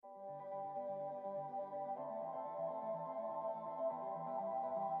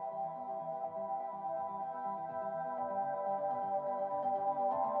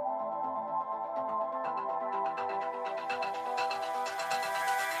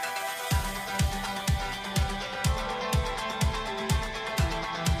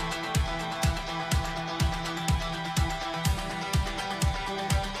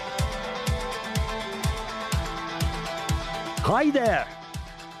Hi there.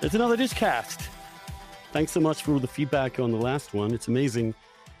 It's another Dishcast. Thanks so much for all the feedback on the last one. It's amazing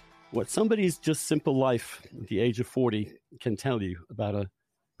what somebody's just simple life at the age of 40 can tell you about a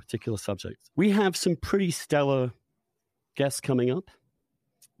particular subject. We have some pretty stellar guests coming up.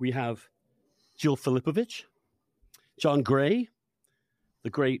 We have Jill Filipovic, John Gray,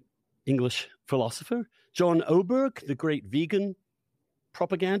 the great English philosopher, John Oberg, the great vegan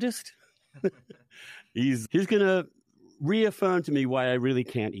propagandist. He's going to reaffirm to me why I really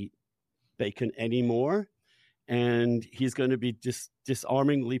can't eat bacon anymore. And he's going to be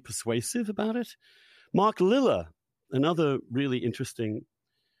disarmingly persuasive about it. Mark Lilla, another really interesting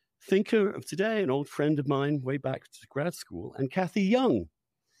thinker of today, an old friend of mine way back to grad school, and Kathy Young.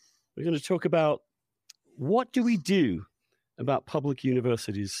 We're going to talk about what do we do about public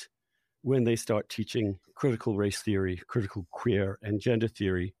universities when they start teaching critical race theory, critical queer and gender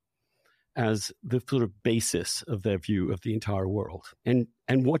theory as the sort of basis of their view of the entire world. And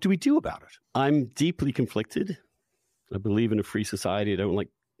what do we do about it? I'm deeply conflicted. I believe in a free society. I don't like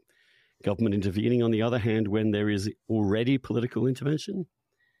government intervening. On the other hand, when there is already political intervention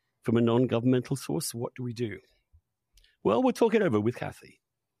from a non-governmental source, what do we do? Well, we'll talk it over with Kathy.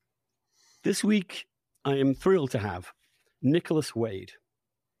 This week, I am thrilled to have Nicholas Wade,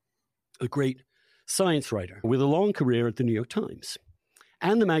 a great science writer with a long career at the New York Times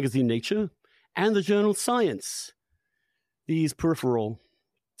and the magazine Nature, and the journal Science. These peripheral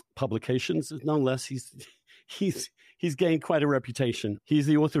publications, nonetheless, he's gained quite a reputation. He's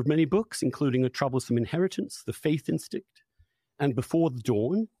the author of many books, including A Troublesome Inheritance, The Faith Instinct, and Before the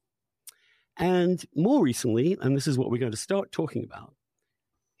Dawn. And more recently, and this is what we're going to start talking about,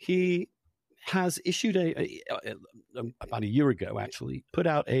 he has issued about a year ago, actually, put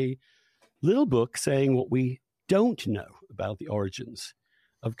out a little book saying what we don't know about the origins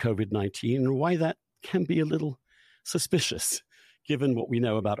of COVID-19 and why that can be a little suspicious given what we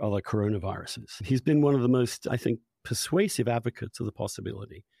know about other coronaviruses. He's been one of the most, I think, persuasive advocates of the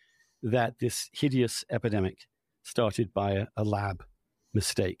possibility that this hideous epidemic started by a lab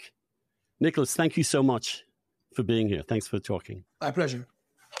mistake. Nicholas, thank you so much for being here. Thanks for talking. My pleasure.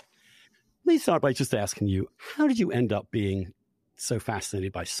 Let me start by just asking you, how did you end up being so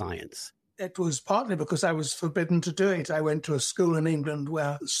fascinated by science? It was partly because I was forbidden to do it. I went to a school in England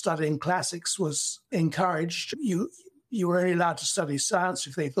where studying classics was encouraged. You were only allowed to study science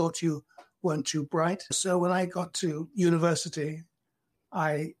if they thought you weren't too bright. So when I got to university,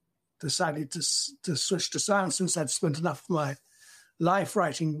 I decided to switch to science since I'd spent enough of my life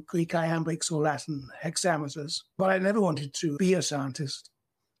writing Greek iambics or Latin hexameters. But I never wanted to be a scientist.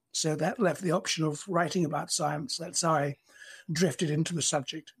 So that left the option of writing about science. That's how I drifted into the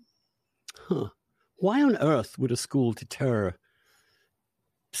subject. Huh. Why on earth would a school deter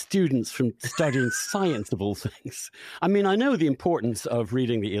students from studying science of all things? I mean, I know the importance of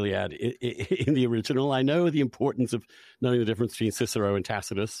reading the Iliad in the original. I know the importance of knowing the difference between Cicero and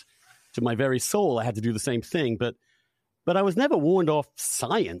Tacitus. To my very soul, I had to do the same thing, but I was never warned off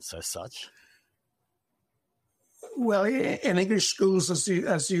science as such. Well, in English schools,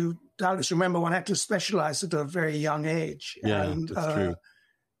 as you doubtless remember, one had to specialize at a very young age. Yeah, and, that's true.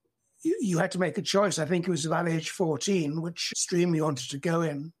 You had to make a choice. I think it was about age 14, which stream you wanted to go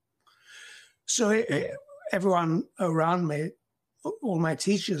in. So everyone around me, all my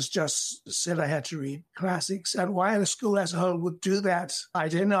teachers just said I had to read classics. And why the school as a whole would do that, I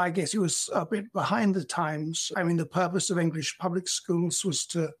don't know. I guess it was a bit behind the times. I mean, the purpose of English public schools was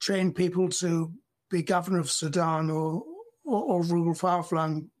to train people to be governor of Sudan or rule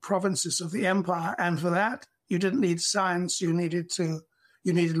far-flung provinces of the empire. And for that, you didn't need science. You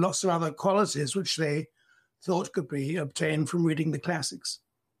needed lots of other qualities which they thought could be obtained from reading the classics.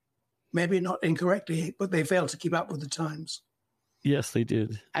 Maybe not incorrectly, but they failed to keep up with the times. Yes, they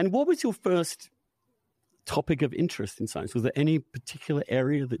did. And what was your first topic of interest in science? Was there any particular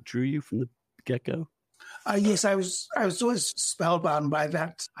area that drew you from the get-go? Yes, I was always spellbound by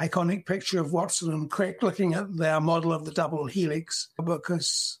that iconic picture of Watson and Crick looking at their model of the double helix,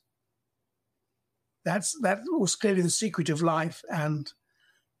 because that was clearly the secret of life and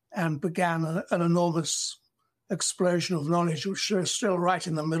began an enormous explosion of knowledge, which we're still right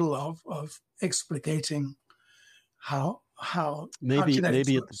in the middle of explicating how maybe at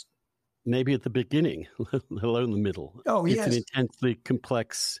the beginning, let alone the middle. Oh, yes. It's an intensely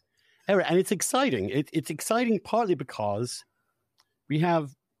complex area, and it's exciting. It's exciting partly because we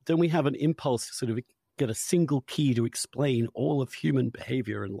have an impulse to sort of get a single key to explain all of human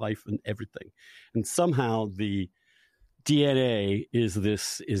behavior and life and everything, and somehow the DNA is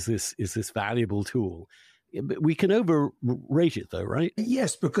this valuable tool But we can overrate it, though, right?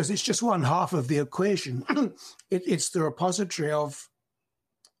 Yes, because it's just one half of the equation. It's the repository of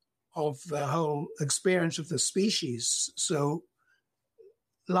the whole experience of the species. So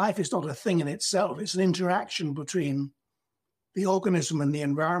life is not a thing in itself. It's an interaction between the organism and the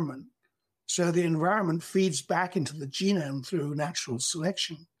environment. So the environment feeds back into the genome through natural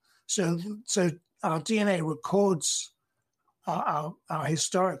selection. So our DNA records our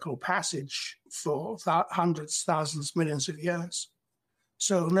historical passage for hundreds, thousands, millions of years.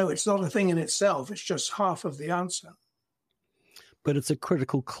 So no, it's not a thing in itself. It's just half of the answer. But it's a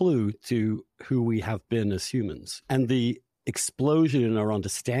critical clue to who we have been as humans. And the explosion in our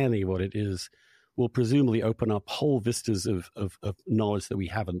understanding of what it is will presumably open up whole vistas of knowledge that we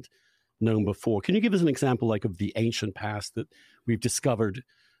haven't known before. Can you give us an example like of the ancient past that we've discovered,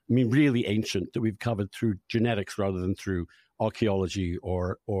 I mean, really ancient, that we've covered through genetics rather than through archaeology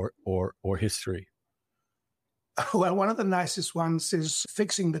or history? Well, one of the nicest ones is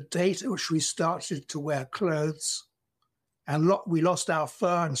fixing the date at which we started to wear clothes. And we lost our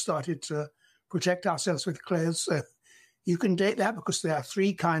fur and started to protect ourselves with clothes. So you can date that because there are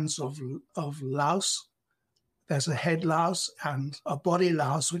three kinds of louse. There's a head louse and a body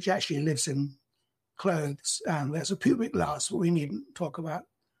louse, which actually lives in clothes. And there's a pubic louse, but we needn't talk about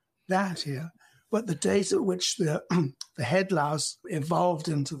that here. But the date at which the head louse evolved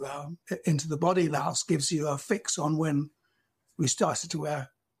into the body louse gives you a fix on when we started to wear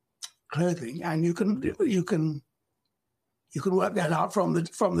clothing, and you can work that out from the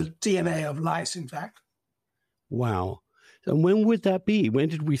DNA of lice. In fact. Wow. And when would that be? When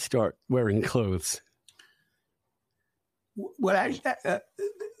did we start wearing clothes? Well, actually,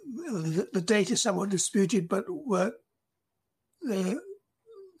 the date is somewhat disputed, but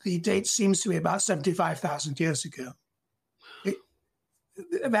the date seems to be about 75,000 years ago.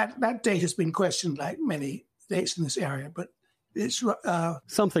 That date has been questioned, like many dates in this area, but it's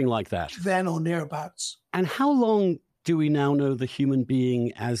something like that. Then or nearabouts. And how long do we now know the human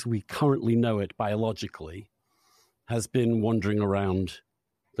being as we currently know it biologically has been wandering around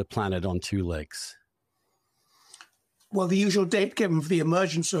the planet on two legs? Well, the usual date given for the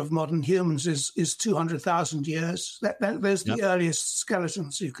emergence of modern humans is 200,000 years. Those are the earliest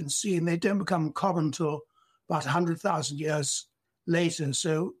skeletons you can see, and they don't become common until about 100,000 years later.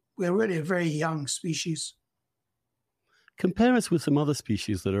 So we're really a very young species. Compare us with some other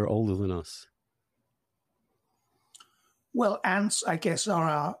species that are older than us. Well, ants, I guess, are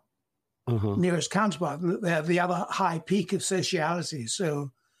our nearest counterpart. They're the other high peak of sociality.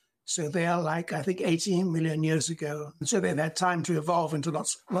 So they are like, I think, 18 million years ago. And so they've had time to evolve into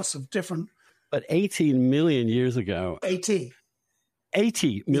lots of different. But 18 million years ago. 80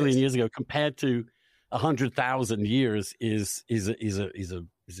 million years ago compared to 100,000 years is an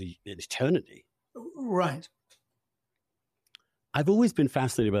eternity. Right. I've always been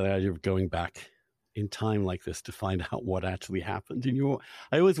fascinated by the idea of going back in time like this to find out what actually happened.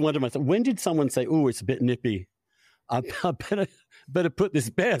 I always wonder myself, when did someone say, "Oh, it's a bit nippy. I better put this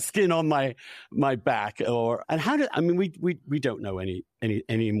bear skin on my back," we don't know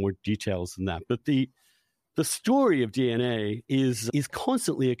any more details than that. But the story of DNA is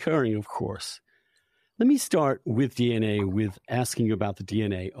constantly occurring, of course. Let me start with DNA with asking you about the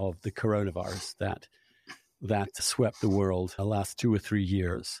DNA of the coronavirus that swept the world the last 2 or 3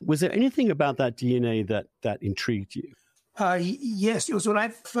 years. Was there anything about that DNA that intrigued you? Yes, it was when I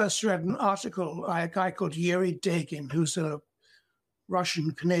first read an article by a guy called Yuri Dagin, who's a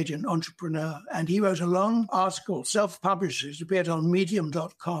Russian-Canadian entrepreneur, and he wrote a long article, self-published, it appeared on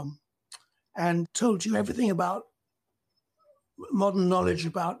medium.com, and told you everything about modern knowledge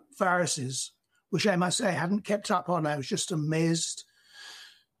about viruses, which I must say I hadn't kept up on. I was just amazed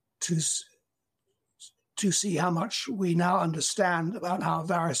to see how much we now understand about how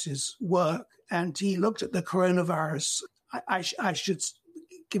viruses work. And he looked at the coronavirus. I should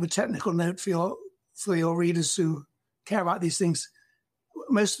give a technical note for your readers who care about these things.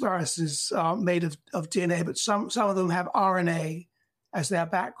 Most viruses are made of DNA, but some of them have RNA as their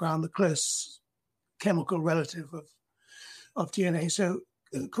background, the close chemical relative of DNA. So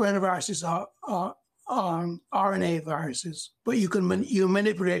coronaviruses are RNA viruses, but you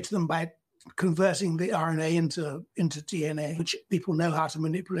manipulate them by converting the RNA into DNA, which people know how to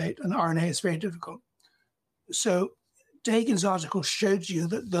manipulate, and RNA is very difficult. So Dagin's article showed you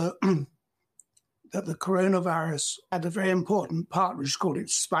that the coronavirus had a very important part, which is called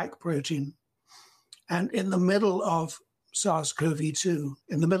its spike protein. And in the middle of SARS-CoV-2,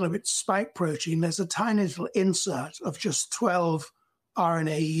 in the middle of its spike protein, there's a tiny little insert of just 12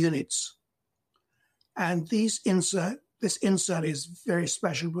 RNA units. And this insert is very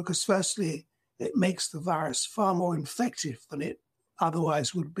special because firstly, it makes the virus far more infective than it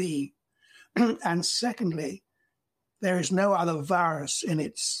otherwise would be. And secondly, there is no other virus in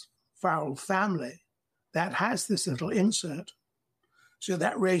its viral family that has this little insert. So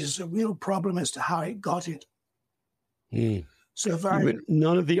that raises a real problem as to how it got it. So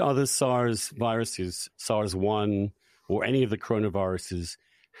none of the other SARS viruses, SARS-1 or any of the coronaviruses,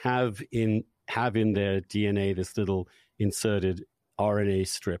 have in their DNA this little inserted RNA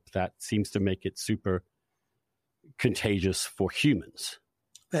strip that seems to make it super contagious for humans.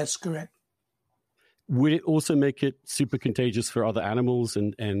 That's correct. Would it also make it super contagious for other animals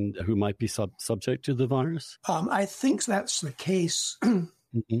and who might be subject to the virus? I think that's the case.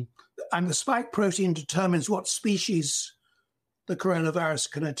 Mm-hmm. And the spike protein determines what species the coronavirus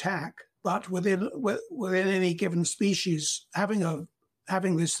can attack. But within any given species, having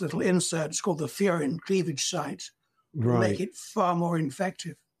this little insert, it's called the furin cleavage site, will make it far more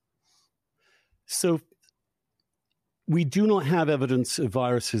infective. So we do not have evidence of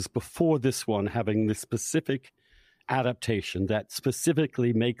viruses before this one having this specific adaptation that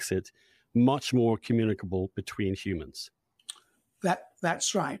specifically makes it much more communicable between humans.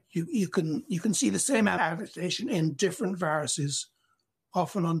 That's right. You can see the same adaptation in different viruses,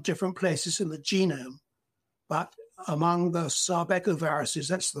 often on different places in the genome. But among the sarbecoviruses,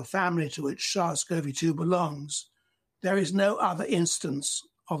 that's the family to which SARS-CoV-2 belongs, there is no other instance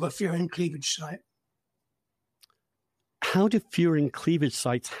of a furin cleavage site. How do furin cleavage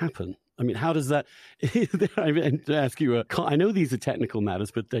sites happen? I mean, how does that? I mean, to ask you, I know these are technical matters,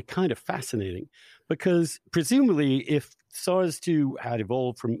 but they're kind of fascinating because presumably, if SARS-2 had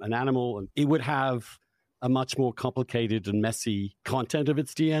evolved from an animal, it would have a much more complicated and messy content of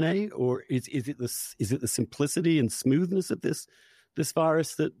its DNA, or is it the simplicity and smoothness of this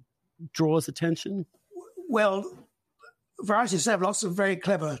virus that draws attention? Well, viruses have lots of very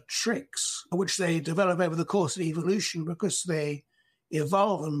clever tricks, which they develop over the course of evolution because they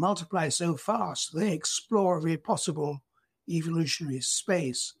evolve and multiply so fast. They explore every possible evolutionary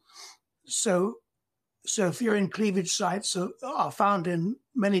space. So furin cleavage sites are found in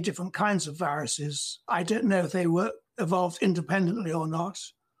many different kinds of viruses. I don't know if they were evolved independently or not,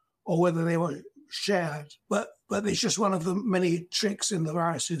 or whether they were shared, but it's just one of the many tricks in the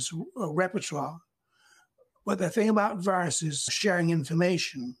virus's repertoire. But the thing about viruses sharing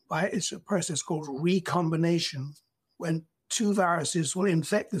information, it's a process called recombination, when two viruses will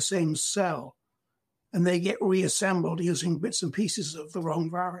infect the same cell and they get reassembled using bits and pieces of the wrong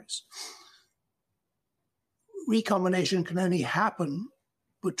virus. Recombination can only happen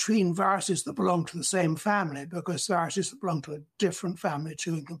between viruses that belong to the same family because viruses that belong to a different family are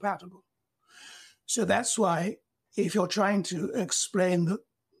too incompatible. So that's why if you're trying to explain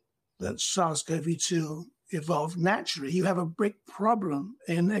that SARS-CoV-2 evolved naturally, you have a big problem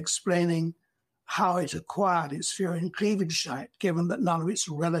in explaining how it acquired its furin cleavage site, given that none of its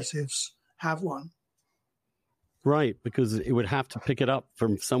relatives have one. Right, because it would have to pick it up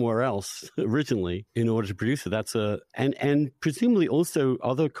from somewhere else originally in order to produce it. And presumably also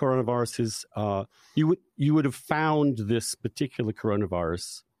other coronaviruses. You would have found this particular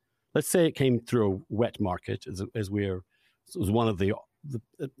coronavirus. Let's say it came through a wet market, as one of the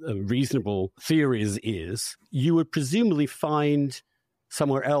reasonable theories is. You would presumably find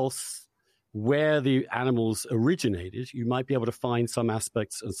somewhere else where the animals originated. You might be able to find some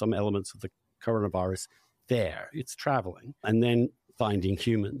aspects and some elements of the coronavirus there. It's traveling and then finding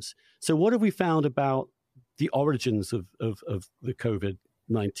humans. So what have we found about the origins of the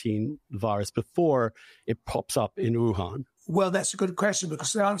COVID-19 virus before it pops up in Wuhan? Well, that's a good question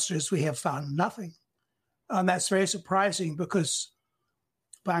because the answer is we have found nothing. And that's very surprising because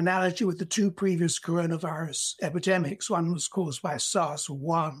by analogy with the two previous coronavirus epidemics, one was caused by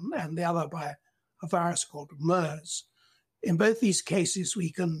SARS-1 and the other by a virus called MERS. In both these cases,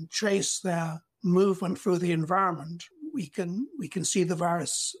 we can trace their movement through the environment. We can see the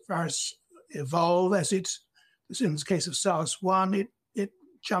virus evolve as in the case of SARS-1, it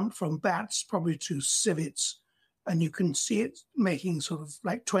jumped from bats probably to civets, and you can see it making sort of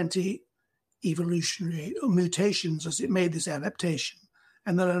like 20 evolutionary mutations as it made this adaptation,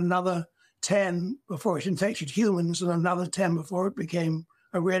 and then another 10 before it infected humans, and another 10 before it became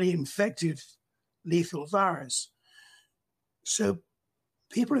a really infective, lethal virus. So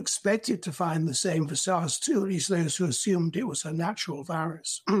people expected to find the same for SARS-2, at least those who assumed it was a natural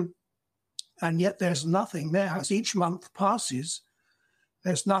virus. And yet there's nothing there. As each month passes,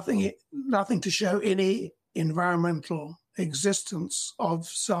 there's nothing to show any environmental existence of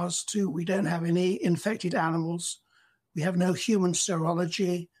SARS-2. We don't have any infected animals. We have no human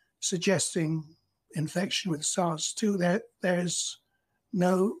serology suggesting infection with SARS-2. There's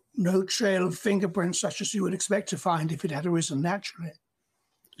no trail of fingerprints such as you would expect to find if it had arisen naturally.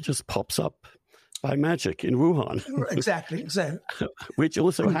 It just pops up by magic in Wuhan. Exactly. So, which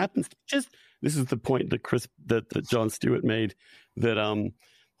also happens. This is the point that Jon Stewart made. That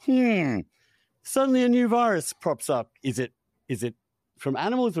suddenly a new virus pops up. Is it from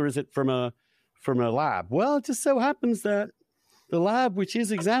animals or is it from a lab? Well, it just so happens that the lab which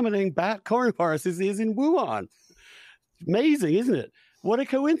is examining bat coronaviruses is in Wuhan. Amazing, isn't it? What a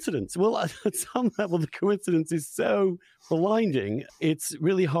coincidence. Well, at some level, the coincidence is so blinding, it's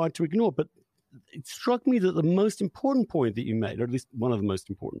really hard to ignore. But it struck me that the most important point that you made, or at least one of the most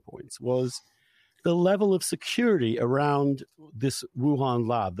important points, was the level of security around this Wuhan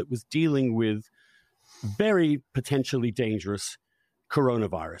lab that was dealing with very potentially dangerous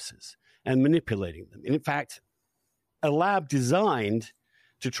coronaviruses and manipulating them. And in fact, a lab designed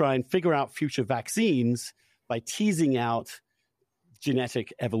to try and figure out future vaccines by teasing out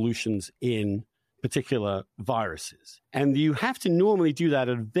genetic evolutions in particular viruses. And you have to normally do that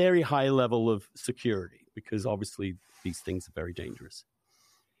at a very high level of security because obviously these things are very dangerous.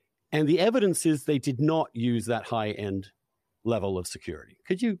 And the evidence is they did not use that high-end level of security.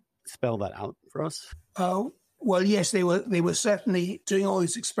 Could you spell that out for us? Well, yes, they were certainly doing all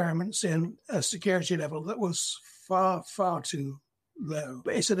these experiments in a security level that was far, far too low.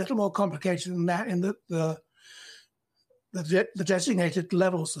 But it's a little more complicated than that in that the designated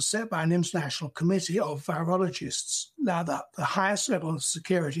levels are set by an international committee of virologists. Now, the highest level of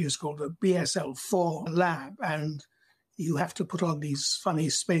security is called a BSL-4 lab, and you have to put on these funny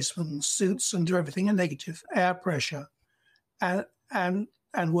spaceman suits and do everything in negative air pressure and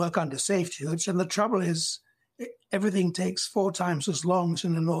work under safety hoods. And the trouble is, everything takes 4 times as long as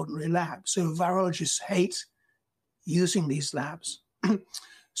in an ordinary lab. So virologists hate using these labs.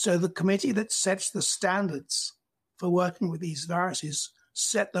 So the committee that sets the standards for working with these viruses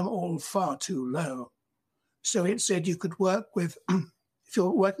set them all far too low. So it said you could work with, if you're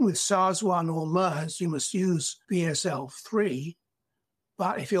working with SARS-1 or MERS, you must use BSL-3.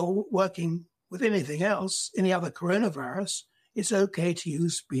 But if you're working with anything else, any other coronavirus, it's okay to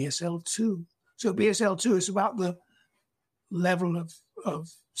use BSL-2. So BSL-2 is about the level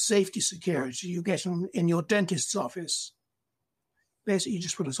of safety security you get in your dentist's office. Basically, you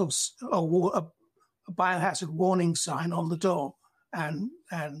just put a sort of a biohazard warning sign on the door and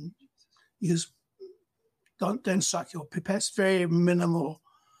use don't suck your pipettes. Very minimal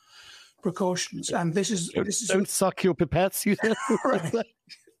precautions, and this is don't suck your pipettes. You said right.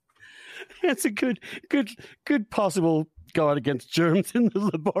 That's a good possible guard against germs in the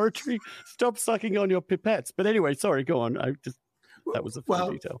laboratory. Stop sucking on your pipettes. But anyway, sorry, go on. That was a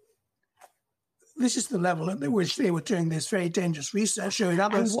fun detail. This is the level at which they were doing this very dangerous research, showing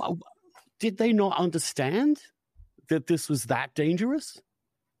others. Did they not understand that this was that dangerous?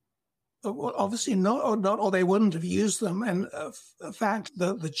 Well, obviously not, or they wouldn't have used them. And in fact,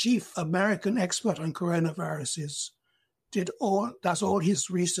 the chief American expert on coronaviruses does all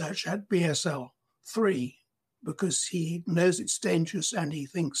his research at BSL-3 because he knows it's dangerous and he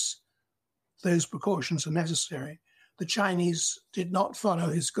thinks those precautions are necessary. The Chinese did not follow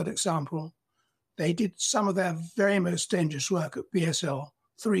his good example. They did some of their very most dangerous work at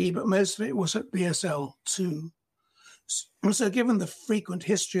BSL-3, but most of it was at BSL-2. So given the frequent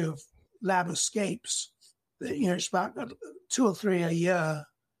history of lab escapes, it's about 2 or 3 a year,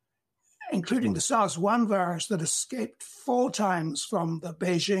 including the SARS-1 virus that escaped 4 times from the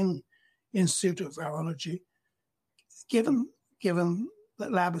Beijing Institute of Virology. Given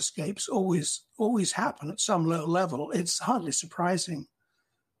that lab escapes always happen at some low level, it's hardly surprising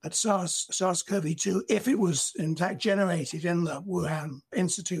that SARS-CoV-2, if it was in fact generated in the Wuhan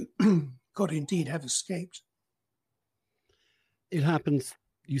Institute, could indeed have escaped. It happens,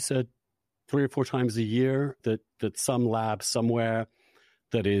 you said, 3 or 4 times a year that some lab somewhere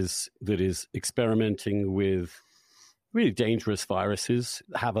that is experimenting with really dangerous viruses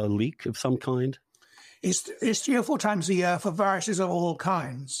have a leak of some kind? It's 3 or 4 times a year for viruses of all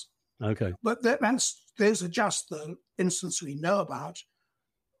kinds. Okay. But those are just the instances we know about.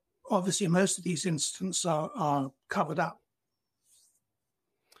 Obviously, most of these instances are covered up.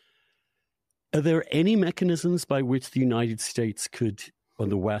 Are there any mechanisms by which the United States could, or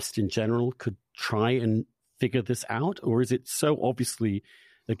the West in general, could try and figure this out? Or is it so obviously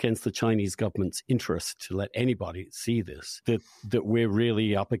against the Chinese government's interest to let anybody see this that we're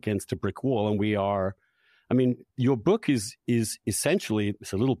really up against a brick wall? And we are, I mean, your book is essentially,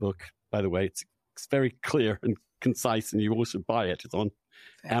 it's a little book, by the way, it's very clear and concise, and you all should buy it. It's on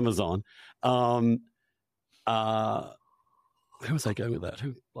Amazon. Where was I going with that?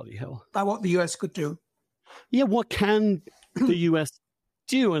 Who bloody hell? By what the U.S. could do. Yeah, what can the U.S.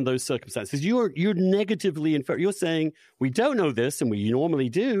 do in those circumstances? You're negatively inferring. You're saying we don't know this, and we normally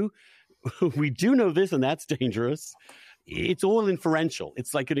do. We do know this, and that's dangerous. It's all inferential.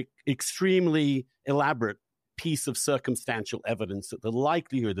 It's like an extremely elaborate piece of circumstantial evidence that the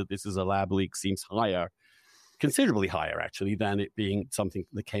likelihood that this is a lab leak seems higher, considerably higher, actually, than it being something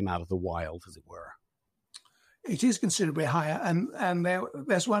that came out of the wild, as it were. It is considerably higher. And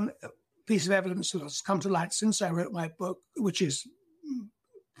there's one piece of evidence that has come to light since I wrote my book, which is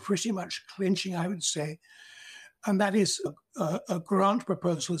pretty much clinching, I would say. And that is a grant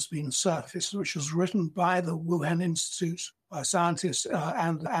proposal has been surfaced, which was written by the Wuhan Institute scientists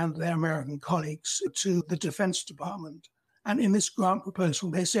and their American colleagues to the Defense Department. And in this grant proposal,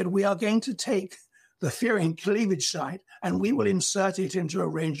 they said, we are going to take the furin cleavage site and we will insert it into a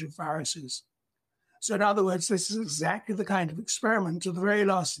range of viruses. So in other words, this is exactly the kind of experiment to the very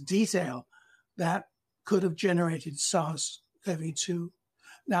last detail that could have generated SARS-CoV-2.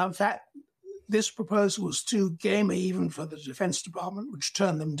 Now, in fact, this proposal was too gamey even for the Defense Department, which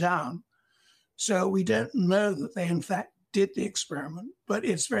turned them down. So we don't know that they, in fact, did the experiment, but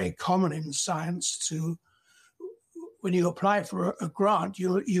it's very common in science to, when you apply for a grant,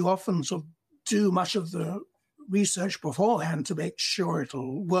 you often sort of do much of the research beforehand to make sure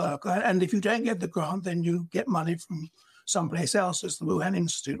it'll work. And if you don't get the grant, then you get money from someplace else, as the Wuhan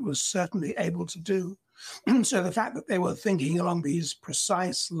Institute was certainly able to do. So the fact that they were thinking along these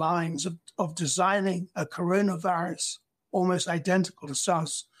precise lines of designing a coronavirus almost identical to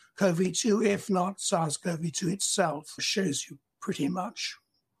SARS-CoV-2, if not SARS-CoV-2 itself, shows you pretty much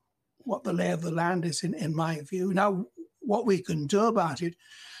what the lay of the land is, in my view. Now, what we can do about it,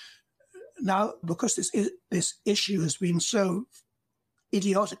 now, because this issue has been so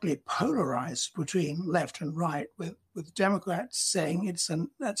idiotically polarized between left and right, with Democrats saying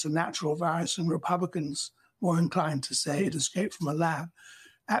that's a natural virus and Republicans more inclined to say it escaped from a lab.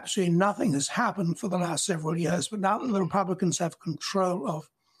 Absolutely nothing has happened for the last several years, but now that the Republicans have control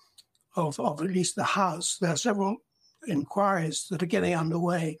of at least the House, there are several inquiries that are getting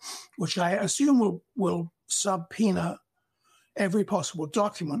underway, which I assume will subpoena every possible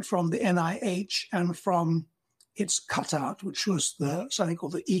document from the NIH and from its cutout, which was something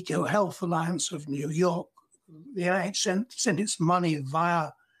called the EcoHealth Alliance of New York. The NIH sent its money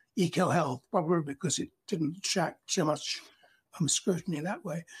via EcoHealth, probably because it didn't attract so much scrutiny that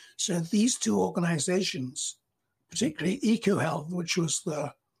way. So these two organizations, particularly EcoHealth, which was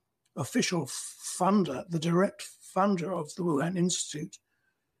the official funder, the direct funder of the Wuhan Institute,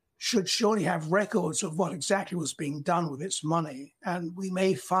 should surely have records of what exactly was being done with its money. And we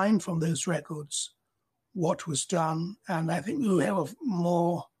may find from those records what was done. And I think we'll have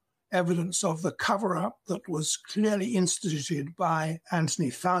more evidence of the cover-up that was clearly instituted by Anthony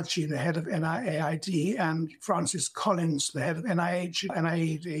Fauci, the head of NIAID, and Francis Collins, the head of NIH,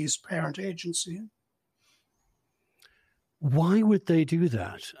 NIAID's parent agency. Why would they do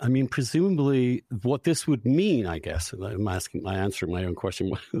that? I mean, presumably what this would mean, I guess, I'm answering my own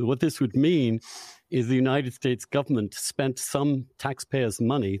question, what this would mean is the United States government spent some taxpayers'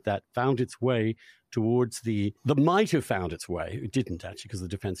 money that found its way towards that might have found its way. It didn't actually, because the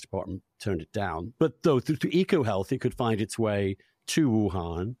Defense Department turned it down. But though through EcoHealth, it could find its way to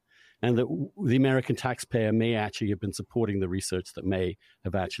Wuhan, and that the American taxpayer may actually have been supporting the research that may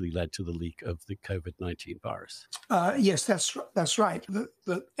have actually led to the leak of the COVID-19 virus. Yes, that's right.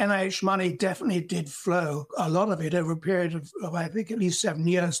 The NIH money definitely did flow, a lot of it over a period of I think, at least 7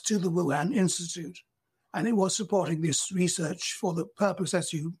 years to the Wuhan Institute. And it was supporting this research for the purpose,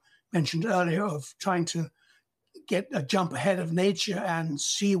 as you mentioned earlier, of trying to get a jump ahead of nature and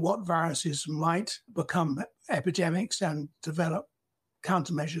see what viruses might become epidemics and develop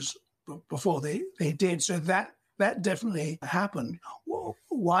countermeasures before they did. So that definitely happened.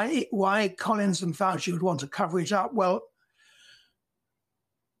 Why Collins and Fauci would want to cover it up? Well,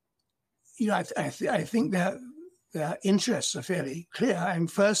 I think their interests are fairly clear.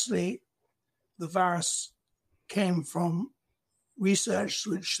 And firstly, the virus came from research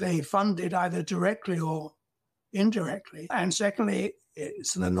which they funded either directly or indirectly. And secondly,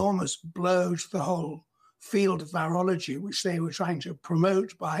 it's an enormous blow to the whole field of virology, which they were trying to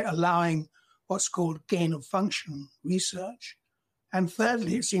promote by allowing what's called gain-of-function research. And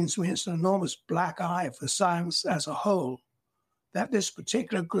thirdly, it seems to me it's an enormous black eye for science as a whole, that this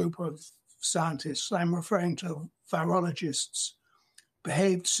particular group of scientists, I'm referring to virologists,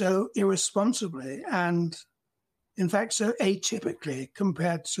 behaved so irresponsibly and, in fact, so atypically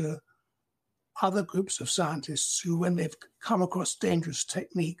compared to other groups of scientists who, when they've come across dangerous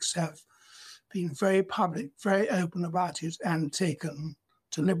techniques, have been very public, very open about it, and taken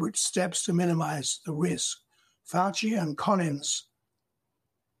deliberate steps to minimize the risk. Fauci and Collins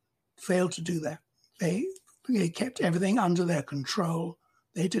failed to do that. They kept everything under their control.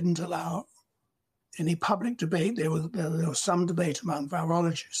 They didn't allow any public debate. There was some debate among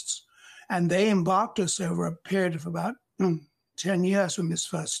virologists. And they embarked us over a period of about 10 years when this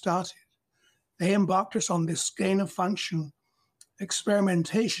first started. They embarked us on this gain-of-function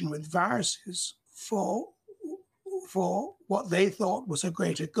experimentation with viruses for what they thought was a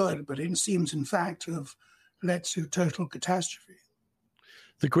greater good, but it seems, in fact, to have led to total catastrophe.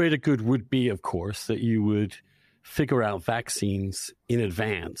 The greater good would be, of course, that you would figure out vaccines in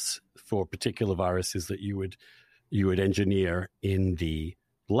advance for particular viruses that you would engineer in the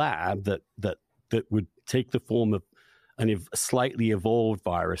lab that would take the form of a slightly evolved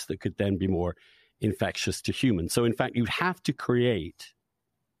virus that could then be more infectious to humans. So, in fact, you'd have to create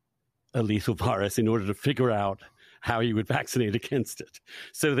a lethal virus in order to figure out how you would vaccinate against it.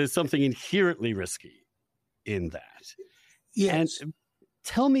 So there's something inherently risky in that. Yes. And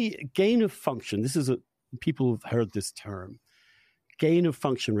tell me, gain of function. People have heard this term, gain of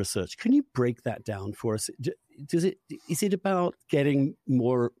function research. Can you break that down for us? Is it about getting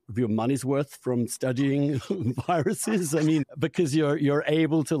more of your money's worth from studying viruses? I mean, because you're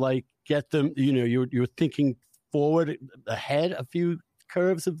able to get them. You're thinking forward ahead a few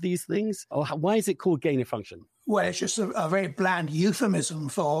curves of these things. Why is it called gain of function? Well, it's just a very bland euphemism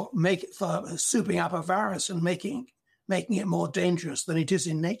for souping up a virus and making it more dangerous than it is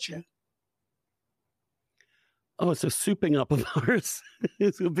in nature. Oh, so souping up a virus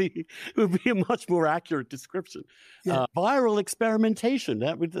it would be a much more accurate description. Yeah. Viral experimentation.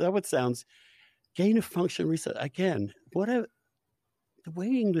 That would sound gain of function research. Again, the way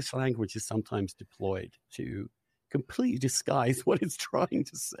English language is sometimes deployed to completely disguise what it's trying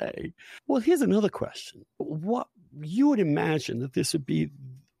to say. Well, here's another question. What you would imagine that this would be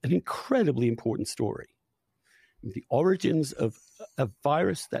an incredibly important story. The origins of a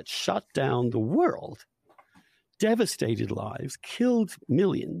virus that shut down the world, devastated lives, killed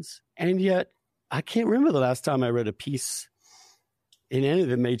millions, and yet I can't remember the last time I read a piece in any of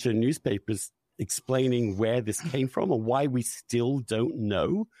the major newspapers explaining where this came from or why we still don't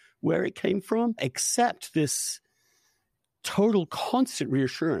know where it came from, except this total constant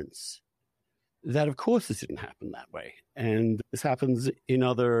reassurance that, of course, this didn't happen that way. And this happens in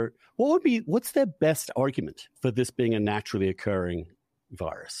other... What's their best argument for this being a naturally occurring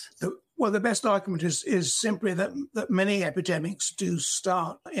virus? Well, the best argument is simply that many epidemics do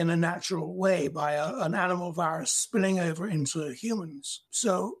start in a natural way by an animal virus spilling over into humans.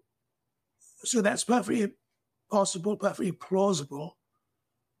 So that's perfectly possible, perfectly plausible.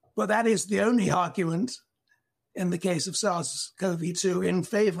 But that is the only argument in the case of SARS-CoV-2 in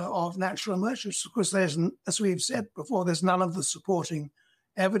favor of natural emergence, because there's, as we've said before, there's none of the supporting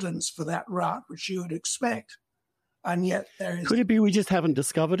evidence for that route, which you would expect. And yet there is... Could it be we just haven't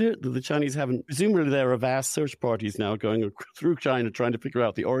discovered it? The Chinese haven't... Presumably there are vast search parties now going through China trying to figure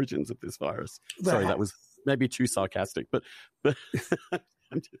out the origins of this virus. Sorry, that was maybe too sarcastic, but...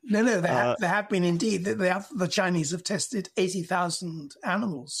 No, there have been indeed. The Chinese have tested 80,000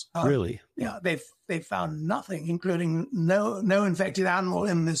 animals. Really? Yeah, they've found nothing, including no infected animal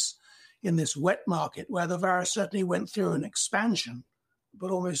in this wet market, where the virus certainly went through an expansion,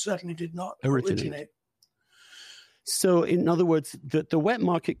 but almost certainly did not originate. So, in other words, the wet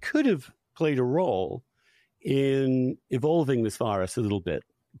market could have played a role in evolving this virus a little bit,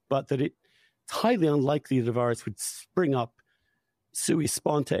 but that it's highly unlikely the virus would spring up sui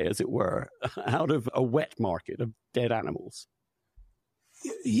sponte, as it were, out of a wet market of dead animals.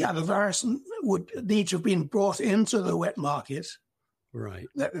 Yeah, the virus would need to have been brought into the wet market. Right.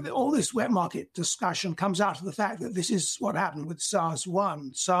 All this wet market discussion comes out of the fact that this is what happened with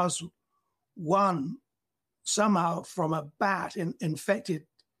SARS-1. SARS-1, somehow from a bat, infected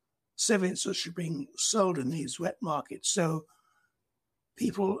civets which are being sold in these wet markets. So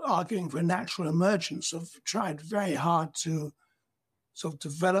people arguing for natural emergence have tried very hard to sort of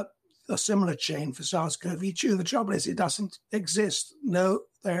develop a similar chain for SARS-CoV-2. The trouble is it doesn't exist. No,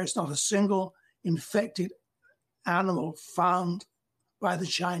 there is not a single infected animal found by the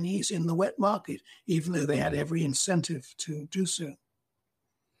Chinese in the wet market, even though they had every incentive to do so.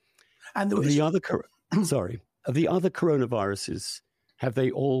 And of the other coronaviruses, have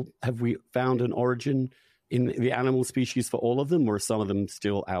we found an origin in the animal species for all of them, or are some of them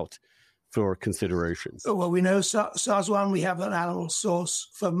still out for consideration? Well, we know SARS-1, we have an animal source.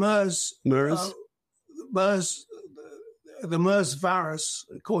 For MERS? The MERS virus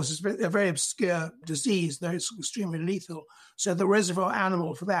causes a very obscure disease that is extremely lethal. So the reservoir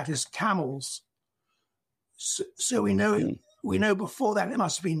animal for that is camels. So we know before that it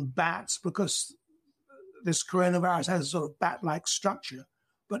must have been bats, because this coronavirus has a sort of bat-like structure.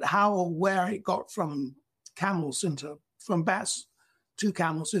 But how or where it got from bats to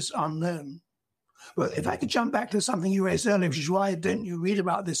camels is unknown. But if I could jump back to something you raised earlier, which is why don't you read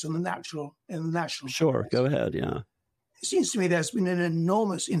about this in the National? Sure, go ahead, yeah. It seems to me there's been an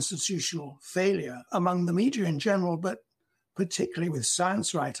enormous institutional failure among the media in general, but particularly with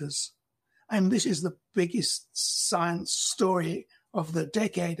science writers. And this is the biggest science story of the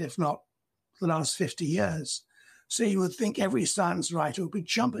decade, if not the last 50 years. So you would think every science writer would be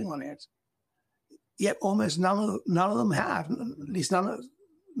jumping on it. Yet almost none of them have, at least none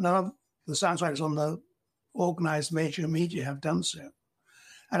of the science writers on the organized major media have done so.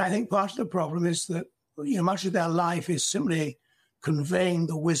 And I think part of the problem is that much of their life is simply conveying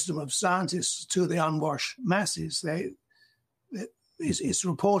the wisdom of scientists to the unwashed masses. It's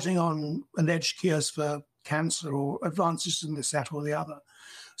reporting on alleged cures for cancer or advances in this, that, or the other.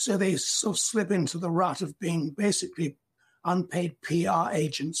 So they sort of slip into the rut of being basically unpaid PR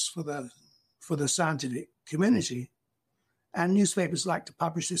agents for the scientific community. And newspapers like to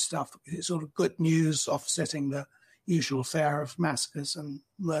publish this stuff because it's sort of good news, offsetting the usual fare of massacres and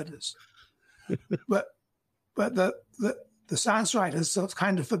murders. but the science writers have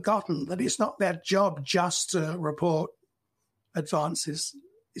kind of forgotten that it's not their job just to report advances.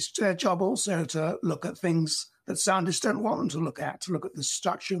 It's their job also to look at things that scientists don't want them to look at the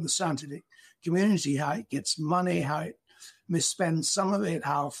structure of the scientific community, how it gets money, how it misspends some of it,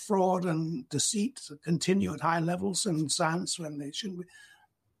 how fraud and deceit continue at high levels in science when they shouldn't be.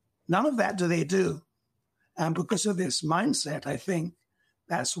 None of that do they do. And because of this mindset, I think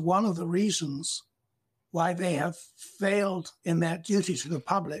that's one of the reasons why they have failed in their duty to the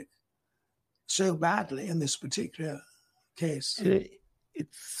public so badly in this particular case. It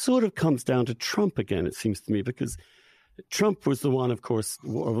sort of comes down to Trump again, it seems to me, because Trump was the one, of course,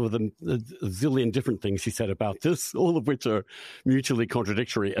 of the zillion different things he said about this, all of which are mutually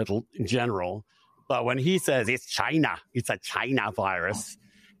contradictory in general. But when he says it's China, it's a China virus,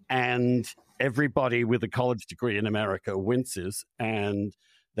 and everybody with a college degree in America winces and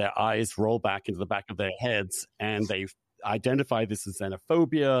their eyes roll back into the back of their heads, and they identify this as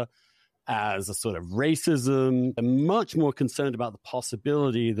xenophobia, as a sort of racism. They're much more concerned about the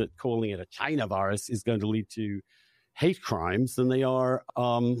possibility that calling it a China virus is going to lead to hate crimes than they are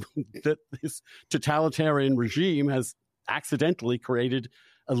that this totalitarian regime has accidentally created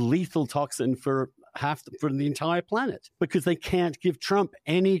a lethal toxin for the entire planet, because they can't give Trump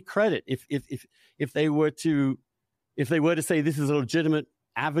any credit. If they were to say this is a legitimate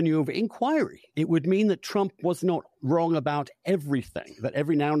avenue of inquiry, it would mean that Trump was not wrong about everything, that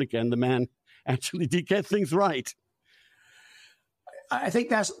every now and again the man actually did get things right. I think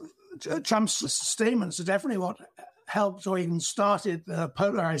that's Trump's statements are definitely what helped or even started the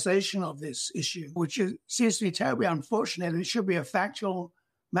polarization of this issue, which seems to be terribly unfortunate. It should be a factual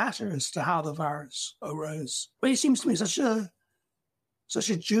matter as to how the virus arose. But it seems to me such a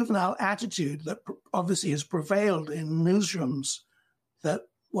juvenile attitude that obviously has prevailed in newsrooms, that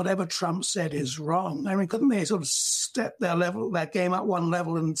whatever Trump said is wrong. I mean, couldn't they sort of step their game up one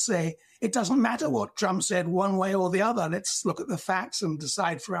level and say, it doesn't matter what Trump said one way or the other. Let's look at the facts and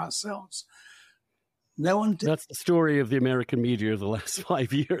decide for ourselves. No one did. That's the story of the American media of the last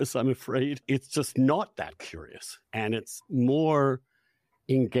 5 years, I'm afraid. It's just not that curious. And it's more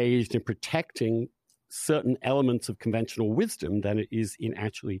engaged in protecting certain elements of conventional wisdom than it is in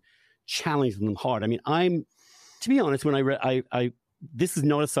actually challenging them hard. I mean, to be honest, when I read, this is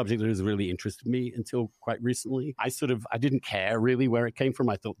not a subject that has really interested me until quite recently. I didn't care really where it came from.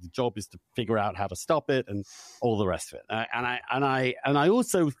 I thought the job is to figure out how to stop it and all the rest of it. And I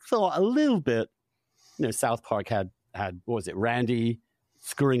also thought a little bit, South Park had what was it, Randy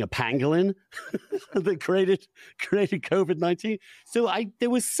screwing a pangolin that created COVID-19. So there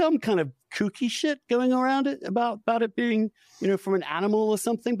was some kind of kooky shit going around it about it being, from an animal or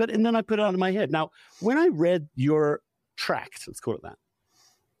something. And then I put it out of my head. Now, when I read your tract, let's call it that,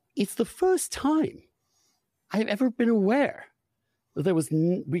 it's the first time I've ever been aware that there was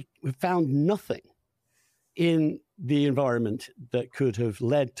we found nothing in the environment that could have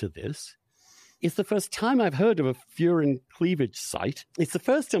led to this. It's the first time I've heard of a furin cleavage site. It's the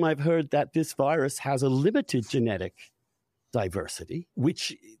first time I've heard that this virus has a limited genetic diversity,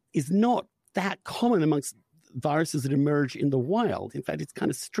 which is not that common amongst viruses that emerge in the wild. In fact, it's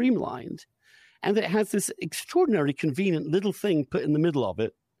kind of streamlined. And it has this extraordinarily convenient little thing put in the middle of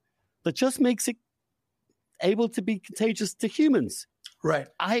it that just makes it able to be contagious to humans. Right.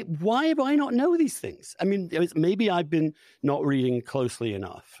 Why do I not know these things? I mean, maybe I've been not reading closely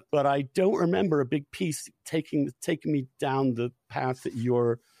enough, but I don't remember a big piece taking me down the path that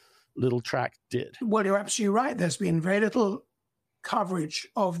your little tract did. Well, you're absolutely right. There's been very little coverage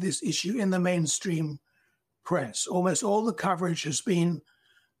of this issue in the mainstream press. Almost all the coverage has been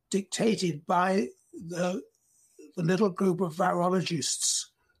dictated by the little group of virologists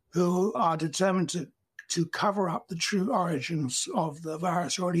who are determined to cover up the true origins of the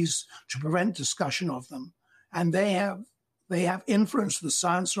virus, or at least to prevent discussion of them. And they have influenced the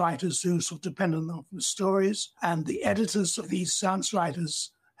science writers who sort of depend on them for the stories, and the editors of these science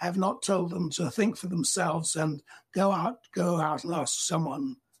writers have not told them to think for themselves and go out and ask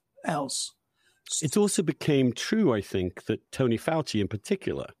someone else. It also became true, I think, that Tony Fauci in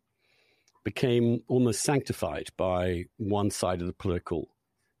particular became almost sanctified by one side of the political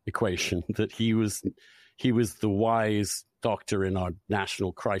equation, that he was the wise doctor in our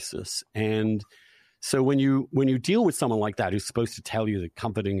national crisis. And so when you deal with someone like that who's supposed to tell you the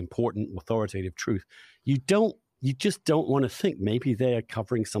comforting, important, authoritative truth, you just don't want to think maybe they're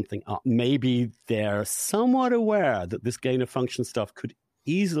covering something up. Maybe they're somewhat aware that this gain of function stuff could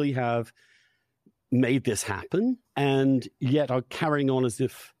easily have made this happen, and yet are carrying on as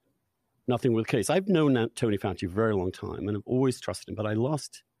if nothing were the case. I've known Tony Fauci for a very long time, and I've always trusted him, but I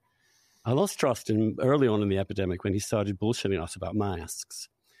lost trust in him early on in the epidemic when he started bullshitting us about masks.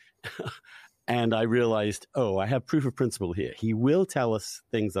 And I realized, I have proof of principle here. He will tell us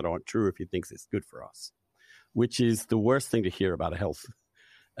things that aren't true if he thinks it's good for us, which is the worst thing to hear about a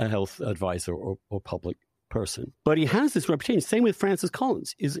health advisor or public person. But he has this reputation. Same with Francis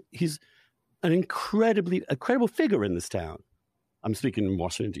Collins. He's an incredible figure in this town. I'm speaking in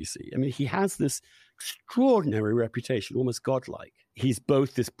Washington, D.C. I mean, he has this extraordinary reputation, almost godlike. He's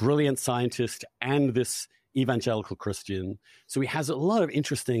both this brilliant scientist and this evangelical Christian. So he has a lot of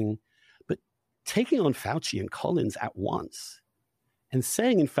interesting, but taking on Fauci and Collins at once and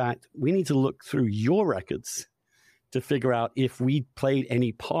saying, in fact, we need to look through your records to figure out if we played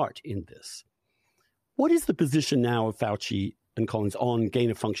any part in this. What is the position now of Fauci and Collins on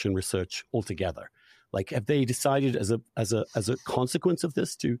gain-of-function research altogether? Like, have they decided as a consequence of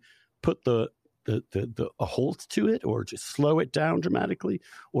this to put a halt to it, or to slow it down dramatically,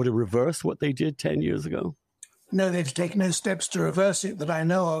 or to reverse what they did 10 years ago? No, they've taken no steps to reverse it that I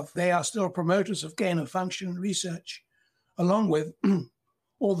know of. They are still promoters of gain-of-function research, along with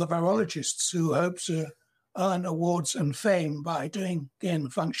all the virologists who hope to earn awards and fame by doing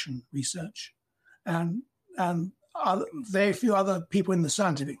gain-of-function research. And very few other people in the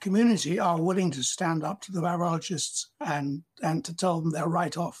scientific community are willing to stand up to the virologists and to tell them they're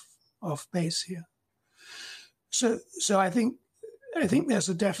right off base here. So I think there's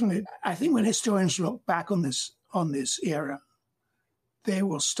a definite. I think when historians look back on this era, they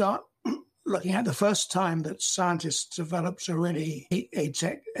will start looking at the first time that scientists developed a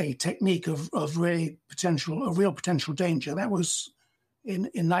technique of real potential danger. That was in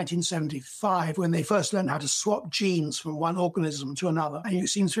 1975, when they first learned how to swap genes from one organism to another. And it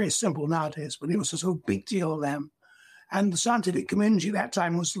seems very simple nowadays, but it was a sort of big deal to them. And the scientific community at that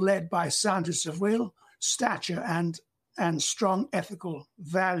time was led by scientists of real stature and strong ethical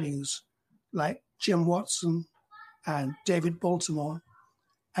values, like Jim Watson and David Baltimore.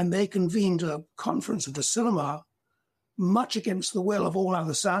 And they convened a conference at Asilomar, much against the will of all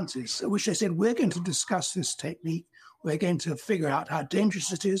other scientists, at which they said, we're going to discuss this technique. We're going to figure out how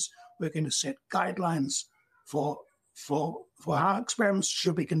dangerous it is. We're going to set guidelines for how experiments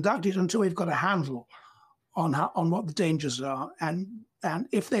should be conducted until we've got a handle on what the dangers are. And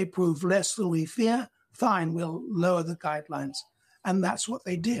if they prove less than we fear, fine, we'll lower the guidelines. And that's what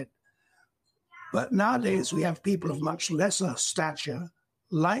they did. But nowadays we have people of much lesser stature,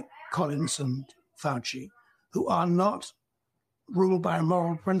 like Collins and Fauci, who are not ruled by a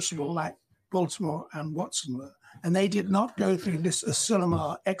moral principle like Baltimore and Watson were. And they did not go through this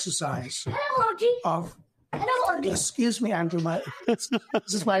Asilomar exercise of... Hello, excuse me, Andrew. This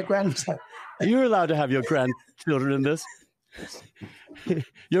is my grandson. You're allowed to have your grandchildren in this.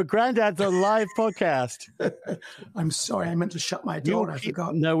 Your granddad's on a live podcast. I'm sorry, I meant to shut my door. I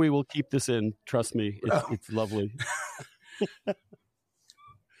forgot. No, we will keep this in. Trust me, it's lovely.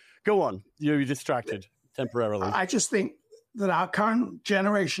 Go on. You're distracted temporarily. I just think that our current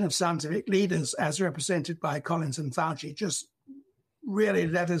generation of scientific leaders, as represented by Collins and Fauci, just really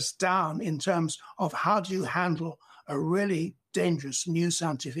let us down in terms of how do you handle a really dangerous new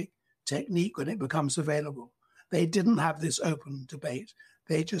scientific technique when it becomes available. They didn't have this open debate.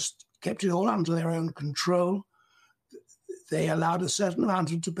 They just kept it all under their own control. They allowed a certain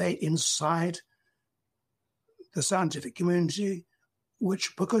amount of debate inside the scientific community,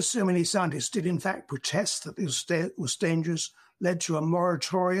 which, because so many scientists did in fact protest that this was dangerous, led to a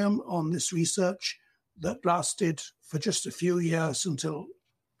moratorium on this research that lasted for just a few years until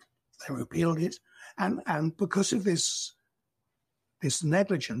they repealed it. And because of this this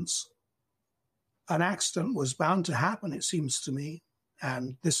negligence, an accident was bound to happen, it seems to me,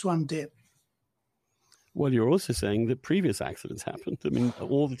 and this one did. Well, you're also saying that previous accidents happened. I mean,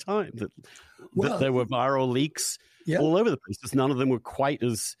 all the time. That there were viral leaks all over the place. Just none of them were quite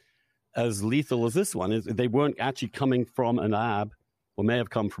as lethal as this one. They weren't actually coming from a lab, or may have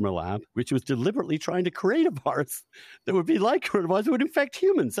come from a lab, which was deliberately trying to create a virus that would be like coronavirus, that would infect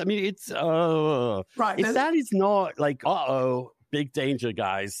humans. I mean, it's right. That is not like, big danger,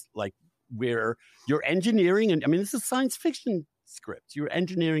 guys. Like, you're engineering, and I mean, this is science fiction script. You're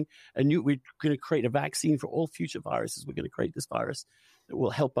engineering we're going to create a vaccine for all future viruses. We're going to create this virus that will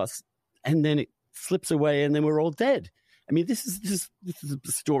help us, and then it slips away, and then we're all dead. I mean, this is a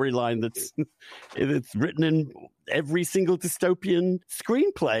storyline that's written in every single dystopian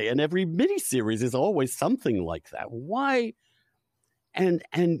screenplay, and every miniseries is always something like that. Why? And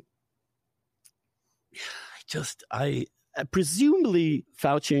presumably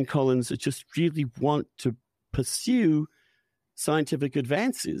Fauci and Collins just really want to pursue scientific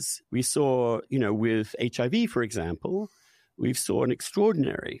advances. We saw, with HIV, for example, we saw an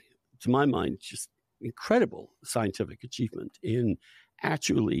extraordinary, to my mind, just incredible scientific achievement in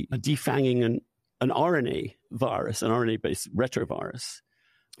actually defanging an RNA virus, an RNA-based retrovirus.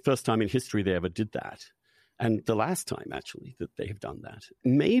 First time in history they ever did that. And the last time, actually, that they have done that.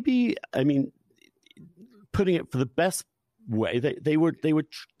 Maybe, I mean, putting it for the best way, they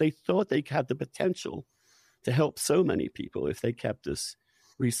thought they had the potential to help so many people if they kept this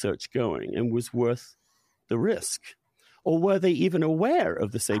research going, and was worth the risk. Or were they even aware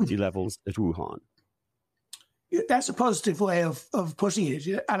of the safety levels at Wuhan? That's a positive way of putting it.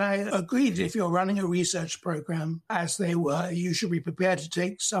 And I agree that if you're running a research program, as they were, you should be prepared to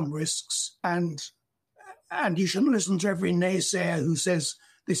take some risks. And you shouldn't listen to every naysayer who says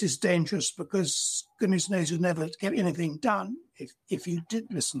this is dangerous, because goodness knows you'd never get anything done if you did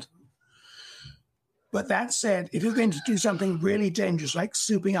listen to them. But that said, if you're going to do something really dangerous, like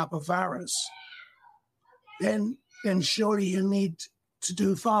souping up a virus, then surely you need to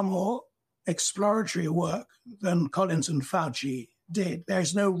do far more exploratory work than Collins and Fauci did.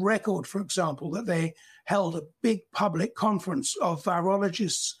 There's no record, for example, that they held a big public conference of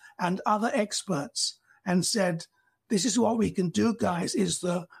virologists and other experts and said, this is what we can do, guys. Is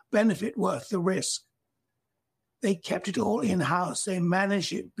the benefit worth the risk? They kept it all in-house. They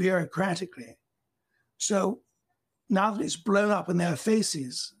managed it bureaucratically. So now that it's blown up in their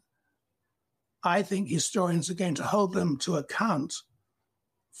faces, I think historians are going to hold them to account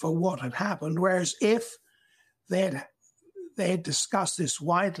for what had happened. Whereas if they had discussed this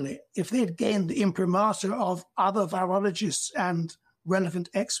widely, if they had gained the imprimatur of other virologists and relevant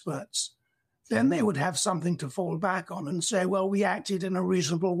experts, then they would have something to fall back on and say, well, we acted in a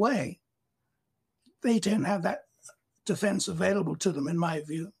reasonable way. They don't have that defense available to them, in my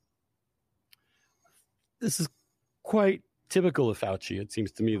view. This is quite typical of Fauci. It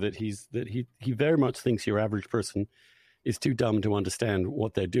seems to me that he very much thinks your average person is too dumb to understand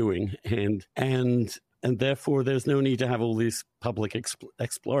what they're doing, and therefore there's no need to have all this public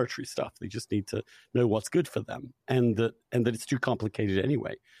exploratory stuff. They just need to know what's good for them, and that it's too complicated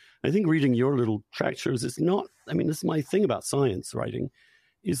anyway. I think reading your little tract shows it's not. I mean, this is my thing about science writing,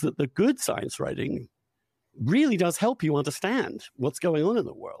 is that the good science writing really does help you understand what's going on in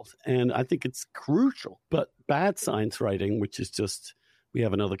the world. And I think it's crucial. But bad science writing, which is just, we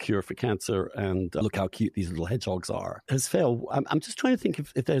have another cure for cancer and look how cute these little hedgehogs are, has failed. I'm just trying to think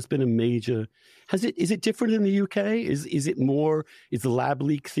if there's been a major, is it different in the UK? Is the lab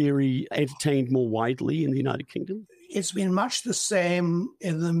leak theory entertained more widely in the United Kingdom? It's been much the same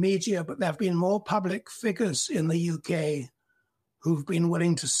in the media, but there have been more public figures in the UK who've been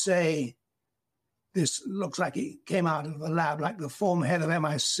willing to say, this looks like it came out of the lab, like the former head of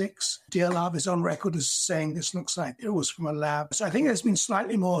MI6. DLR is on record as saying this looks like it was from a lab. So I think there's been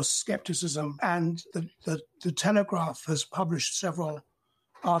slightly more skepticism, and the Telegraph has published several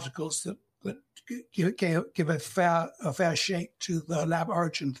articles that give a fair shake to the lab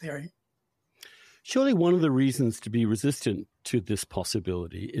origin theory. Surely one of the reasons to be resistant to this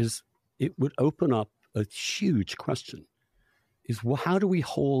possibility is it would open up a huge question. How do we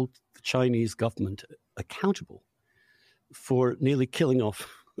hold the Chinese government accountable for nearly killing off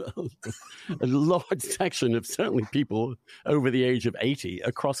a large section of certainly people over the age of 80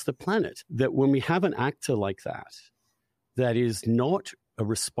 across the planet? That when we have an actor like that is not a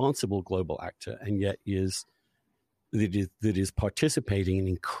responsible global actor, and yet that is participating in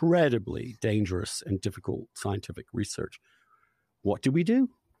incredibly dangerous and difficult scientific research, what do we do?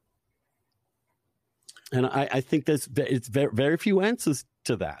 And I think it's very, very few answers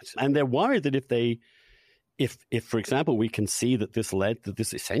to that. And they're worried that if if, for example, we can see that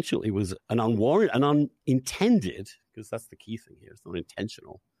this essentially was an unintended, because that's the key thing here, it's not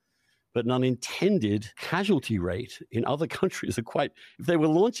intentional, but an unintended casualty rate in other countries are quite, if they were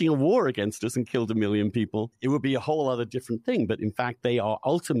launching a war against us and killed 1 million people, it would be a whole other different thing. But in fact, they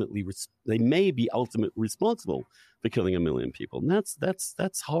may be ultimately responsible for killing 1 million people. And that's a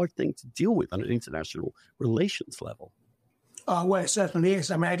hard thing to deal with on an international relations level. Well, it certainly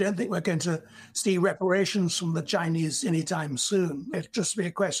is. I mean, I don't think we're going to see reparations from the Chinese anytime soon. It'll just be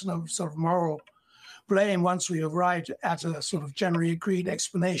a question of sort of moral blame once we arrived at a sort of generally agreed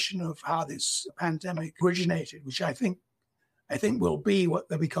explanation of how this pandemic originated, which I think will be what,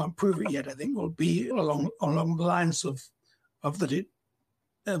 we can't prove it yet. I think will be along the lines of that it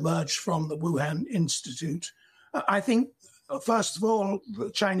emerged from the Wuhan Institute. I think, first of all, the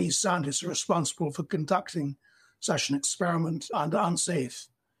Chinese scientists are responsible for conducting such an experiment under unsafe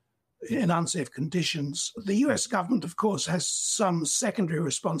conditions. The US government, of course, has some secondary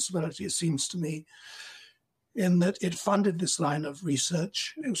responsibility, it seems to me, in that it funded this line of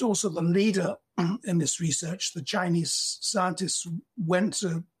research. It was also the leader in this research. The Chinese scientists went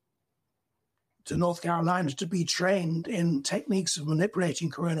to North Carolina to be trained in techniques of manipulating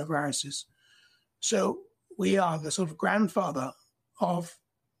coronaviruses. So we are the sort of grandfather of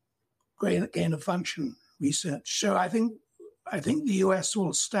gain of function research. So I think the US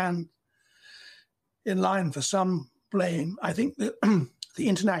will stand in line for some blame. I think that the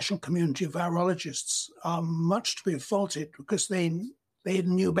international community of virologists are much to be faulted because they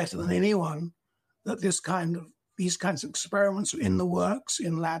knew better than anyone that these kinds of experiments were in the works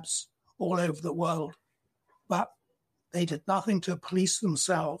in labs all over the world. But they did nothing to police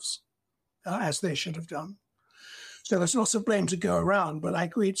themselves as they should have done. So there's lots of blame to go around, but I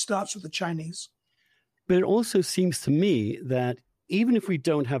agree it starts with the Chinese. But it also seems to me that even if we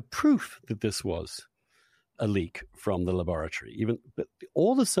don't have proof that this was a leak from the laboratory, but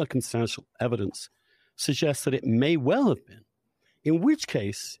all the circumstantial evidence suggests that it may well have been, in which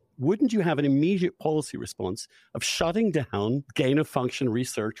case, wouldn't you have an immediate policy response of shutting down gain-of-function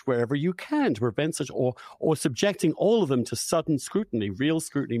research wherever you can to prevent such, or subjecting all of them to sudden scrutiny, real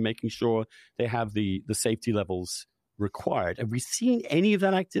scrutiny, making sure they have the safety levels required? Have we seen any of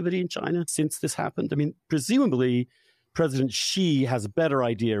that activity in China since this happened? I mean, presumably, President Xi has a better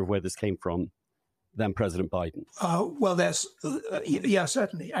idea of where this came from than President Biden. Well,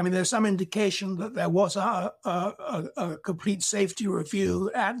 certainly. I mean, there's some indication that there was a complete safety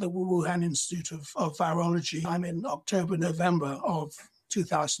review at the Wuhan Institute of Virology. I'm in October, November of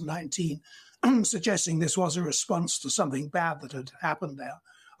 2019, suggesting this was a response to something bad that had happened there.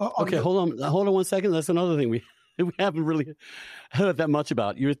 Okay, hold on 1 second. That's another thing we haven't really heard that much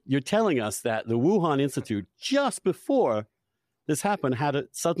about. You're telling us that the Wuhan Institute, just before this happened,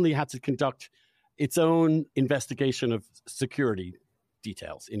 suddenly had to conduct its own investigation of security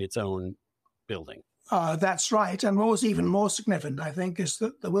details in its own building. That's right. And what was even more significant, I think, is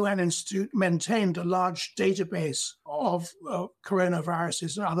that the Wuhan Institute maintained a large database of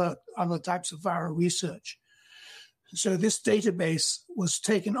coronaviruses and other types of viral research. So this database was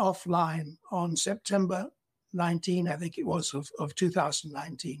taken offline on September 19, I think it was, of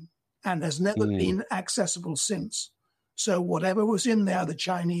 2019, and has never been accessible since. So whatever was in there, the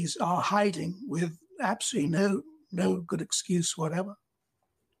Chinese are hiding with absolutely no good excuse whatever.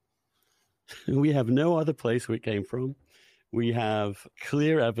 We have no other place where it came from. We have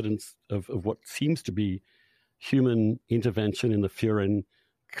clear evidence of what seems to be human intervention in the furin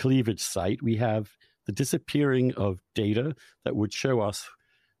cleavage site. We have the disappearing of data that would show us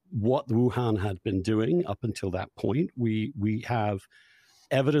what Wuhan had been doing up until that point. We have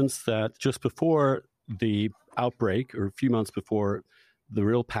evidence that just before the outbreak, or a few months before the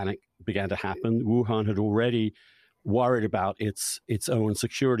real panic began to happen, Wuhan had already worried about its own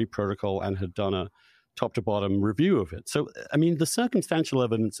security protocol and had done a top-to-bottom review of it. So, I mean, the circumstantial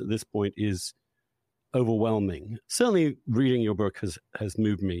evidence at this point is overwhelming. Certainly, reading your book has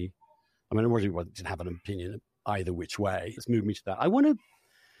moved me. I mean, I didn't have an opinion either which way. It's moved me to that. I want to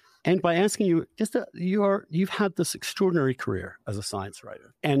end by asking you, you've had this extraordinary career as a science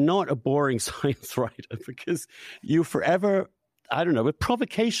writer, and not a boring science writer, because you forever, I don't know, but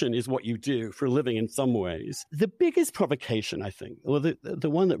provocation is what you do for a living in some ways. The biggest provocation, I think, or the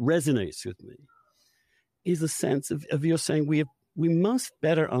one that resonates with me, is a sense of your saying we must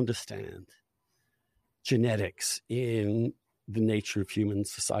better understand genetics in the nature of human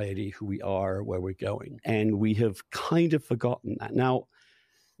society, who we are, where we're going. And we have kind of forgotten that. Now,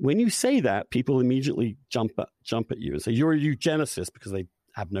 when you say that, people immediately jump at you and say, you're a eugenicist, because they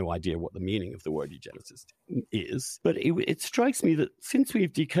have no idea what the meaning of the word eugenicist is. But it strikes me that since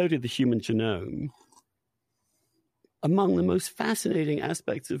we've decoded the human genome, among the most fascinating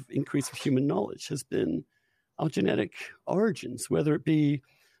aspects of increase of human knowledge has been our genetic origins, whether it be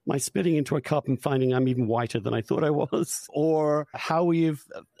my spitting into a cup and finding I'm even whiter than I thought I was, or how we've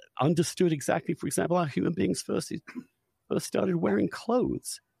understood exactly, for example, how human beings first started wearing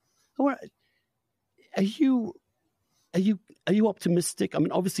clothes. Are you optimistic? I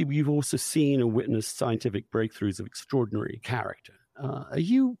mean, obviously, you've also seen and witnessed scientific breakthroughs of extraordinary character. Are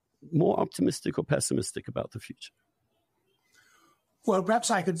you more optimistic or pessimistic about the future? Well,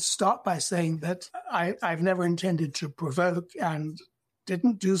 perhaps I could start by saying that I've never intended to provoke and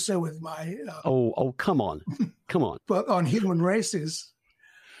didn't do so with my... come on. Come on. But on human races...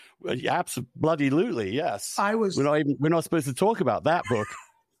 Well, absolutely, yes. We're not supposed to talk about that book.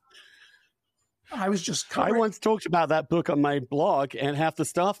 I was just I once talked about that book on my blog, and half the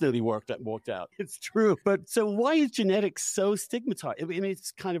staff nearly walked out. It's true. But so why is genetics so stigmatized? I mean,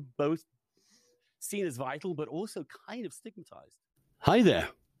 it's kind of both seen as vital, but also kind of stigmatized. Hi there.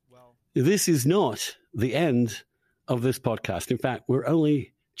 Well, this is not the end of this podcast. In fact, we're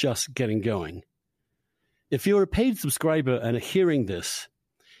only just getting going. If you're a paid subscriber and are hearing this,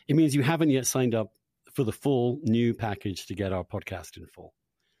 it means you haven't yet signed up for the full new package to get our podcast in full.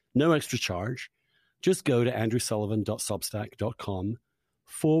 No extra charge. Just go to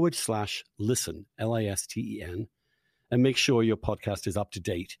andrewsullivan.substack.com/listen, LISTEN, and make sure your podcast is up to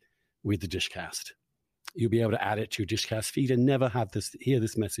date with the Dishcast. You'll be able to add it to your Dishcast feed and never hear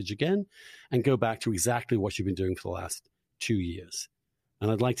this message again and go back to exactly what you've been doing for the last 2 years. And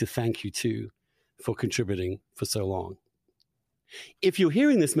I'd like to thank you, too, for contributing for so long. If you're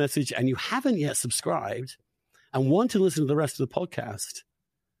hearing this message and you haven't yet subscribed and want to listen to the rest of the podcast,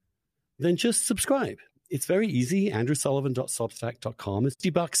 then just subscribe. It's very easy. andrewsullivan.substack.com. It's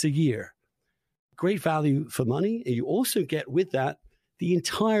 $50 a year. Great value for money. And you also get with that the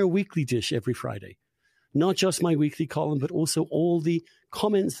entire weekly dish every Friday. Not just my weekly column, but also all the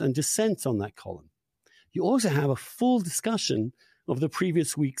comments and dissents on that column. You also have a full discussion of the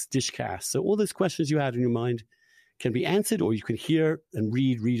previous week's Dishcast. So all those questions you had in your mind can be answered, or you can hear and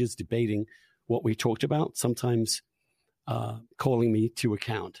read readers debating what we talked about, sometimes calling me to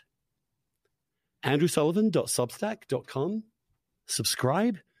account. andrewsullivan.substack.com.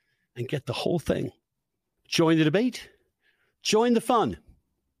 Subscribe and get the whole thing. Join the debate. Join the fun.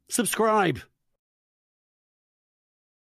 Subscribe.